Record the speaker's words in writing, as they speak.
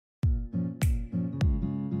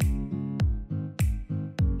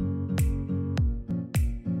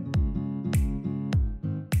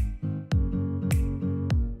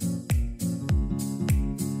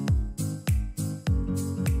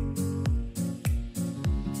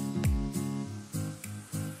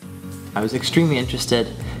I was extremely interested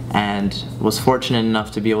and was fortunate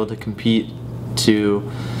enough to be able to compete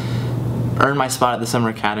to earn my spot at the Summer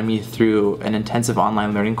Academy through an intensive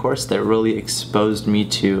online learning course that really exposed me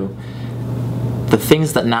to the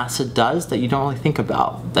things that NASA does that you don't really think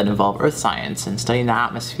about, that involve earth science and studying the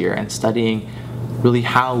atmosphere and studying really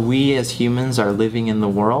how we as humans are living in the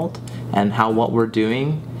world and how what we're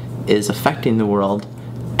doing is affecting the world,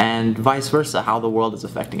 and vice versa, how the world is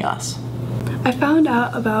affecting us. I found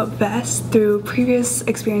out about VESS through previous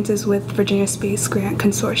experiences with Virginia Space Grant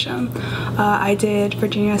Consortium. I did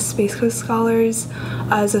Virginia Space Coast Scholars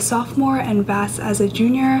as a sophomore and VESS as a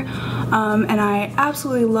junior, and I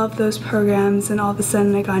absolutely loved those programs, and all of a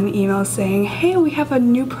sudden I got an email saying, hey, we have a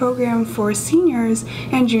new program for seniors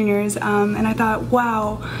and juniors, and I thought,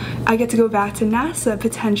 wow, I get to go back to NASA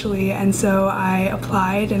potentially, and so I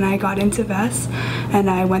applied and I got into VESS,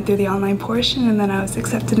 and I went through the online portion, and then I was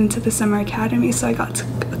accepted into the Summer Academy, so I got to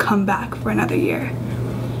come back for another year.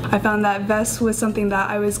 I found that VESS was something that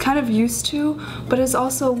I was kind of used to, but it's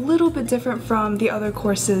also a little bit different from the other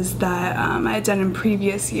courses that I had done in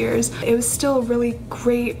previous years. It was still a really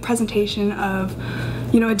great presentation of,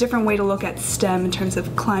 you know, a different way to look at STEM in terms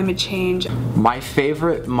of climate change. My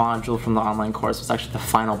favorite module from the online course was actually the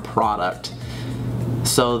final product.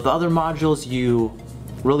 So the other modules, you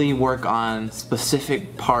really work on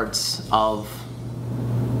specific parts of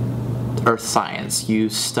earth science. You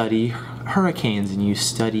study hurricanes, and you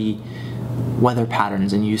study weather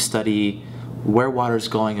patterns, and you study where water's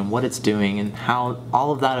going and what it's doing and how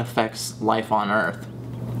all of that affects life on Earth.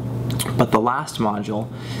 But the last module,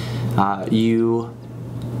 you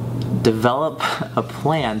develop a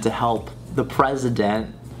plan to help the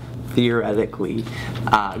president, theoretically,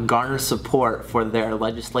 garner support for their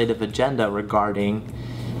legislative agenda regarding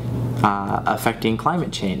affecting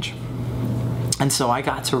climate change. And so I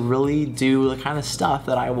got to really do the kind of stuff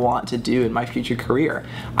that I want to do in my future career.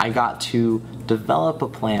 I got to develop a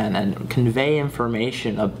plan and convey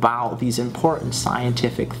information about these important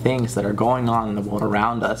scientific things that are going on in the world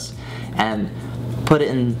around us, and put it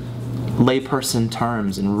in layperson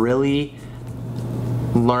terms and really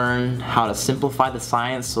learn how to simplify the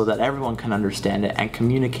science so that everyone can understand it and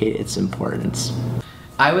communicate its importance.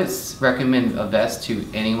 I would recommend a VESS to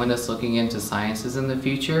anyone that's looking into sciences in the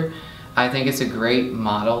future. I think it's a great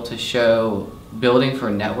model to show building for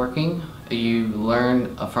networking. You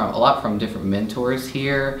learn a lot from different mentors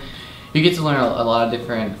here. You get to learn a lot of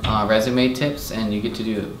different resume tips, and you get to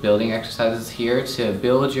do building exercises here to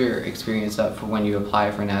build your experience up for when you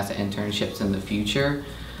apply for NASA internships in the future.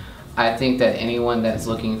 I think that anyone that's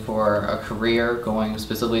looking for a career going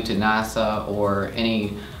specifically to NASA or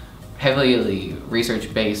any heavily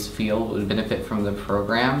research-based field would benefit from the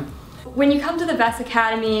program. When you come to the VESS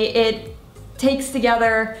Academy, it takes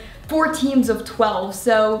together 4 teams of 12,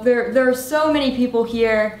 so there are so many people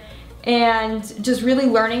here, and just really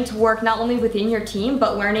learning to work not only within your team,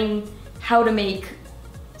 but learning how to make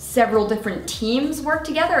several different teams work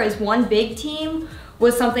together as one big team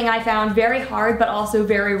was something I found very hard, but also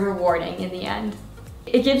very rewarding in the end.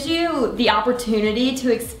 It gives you the opportunity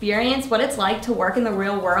to experience what it's like to work in the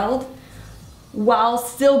real world while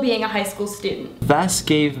still being a high school student. VESS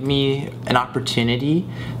gave me an opportunity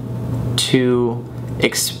to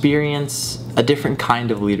experience a different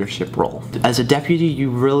kind of leadership role. As a deputy, you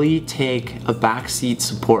really take a backseat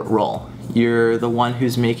support role. You're the one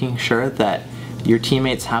who's making sure that your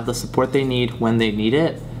teammates have the support they need when they need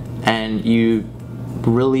it, and you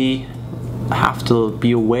really have to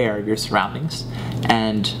be aware of your surroundings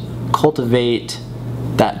and cultivate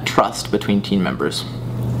that trust between team members.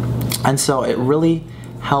 And so it really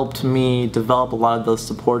helped me develop a lot of those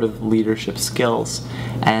supportive leadership skills,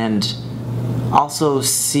 and also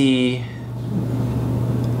see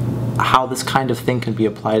how this kind of thing can be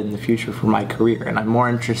applied in the future for my career. And I'm more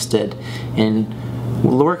interested in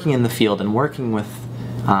working in the field and working with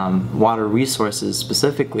water resources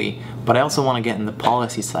specifically, but I also want to get in the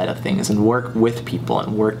policy side of things and work with people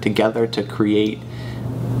and work together to create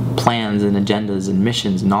plans and agendas and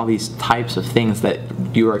missions and all these types of things that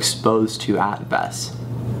you are exposed to at VESS.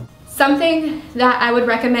 Something that I would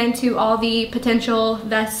recommend to all the potential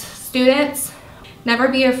VESS students: never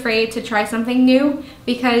be afraid to try something new,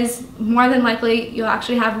 because more than likely you'll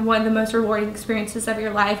actually have one of the most rewarding experiences of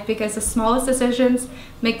your life, because the smallest decisions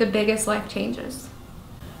make the biggest life changes.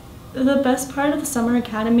 The best part of the Summer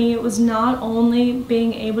Academy was not only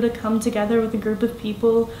being able to come together with a group of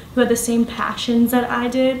people who had the same passions that I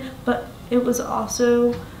did, but it was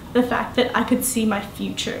also the fact that I could see my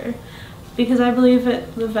future. Because I believe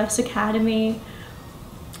at the VESS Academy,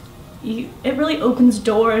 it really opens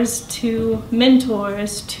doors to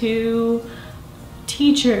mentors, to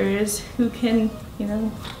teachers who can, you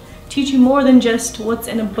know, teach you more than just what's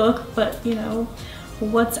in a book, but, you know,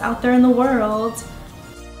 what's out there in the world.